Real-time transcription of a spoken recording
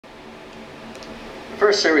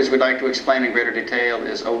First series we'd like to explain in greater detail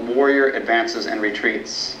is a warrior advances and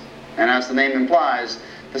retreats. And as the name implies,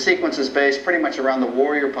 the sequence is based pretty much around the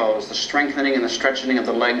warrior pose, the strengthening and the stretching of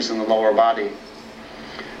the legs and the lower body.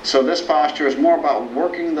 So this posture is more about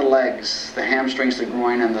working the legs, the hamstrings, the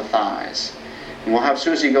groin, and the thighs. And we'll have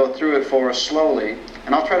Susie go through it for us slowly,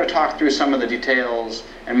 and I'll try to talk through some of the details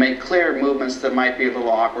and make clear movements that might be a little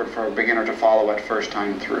awkward for a beginner to follow at first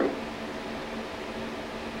time through.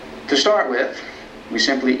 To start with, we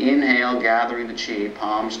simply inhale, gathering the chi,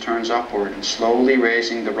 palms turns upward, and slowly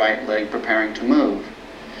raising the right leg, preparing to move.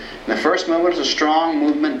 And the first movement is a strong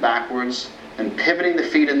movement backwards, then pivoting the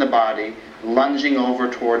feet in the body, lunging over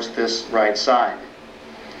towards this right side.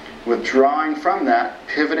 Withdrawing from that,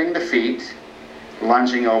 pivoting the feet,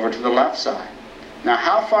 lunging over to the left side. Now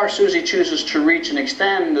how far Susie chooses to reach and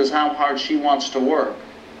extend is how hard she wants to work.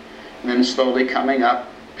 And then slowly coming up,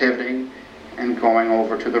 pivoting, and going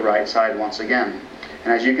over to the right side once again.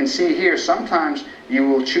 And as you can see here, sometimes you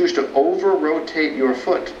will choose to over-rotate your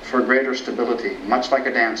foot for greater stability, much like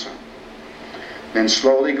a dancer. Then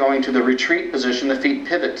slowly going to the retreat position, the feet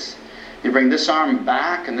pivot. You bring this arm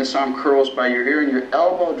back and this arm curls by your ear and your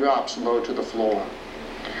elbow drops low to the floor.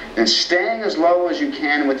 Then staying as low as you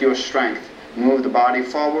can with your strength, move the body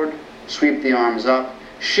forward, sweep the arms up,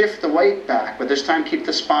 shift the weight back, but this time keep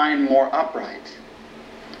the spine more upright.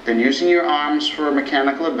 Then using your arms for a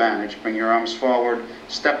mechanical advantage, bring your arms forward,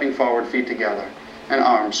 stepping forward, feet together, and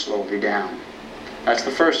arms slowly down. That's the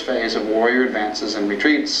first phase of warrior advances and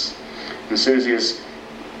retreats. And Susie is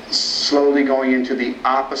slowly going into the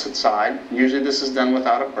opposite side. Usually this is done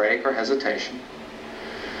without a break or hesitation.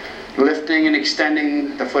 Lifting and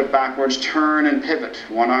extending the foot backwards, turn and pivot.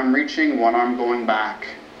 One arm reaching, one arm going back.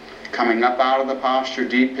 Coming up out of the posture,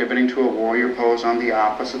 deep, pivoting to a warrior pose on the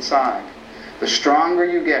opposite side. The stronger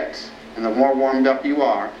you get and the more warmed up you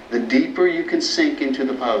are, the deeper you can sink into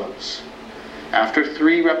the pose. After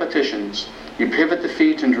 3 repetitions, you pivot the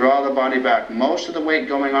feet and draw the body back, most of the weight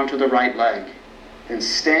going onto the right leg. Then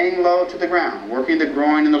staying low to the ground, working the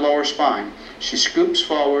groin and the lower spine. She scoops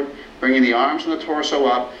forward, bringing the arms and the torso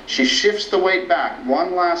up. She shifts the weight back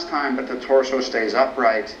one last time, but the torso stays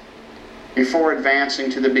upright before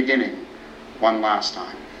advancing to the beginning one last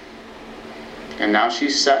time. And now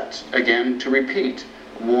she's set again to repeat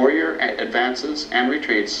warrior advances and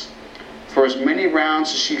retreats for as many rounds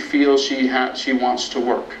as she feels she wants to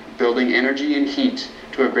work, building energy and heat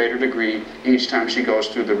to a greater degree each time she goes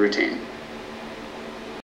through the routine.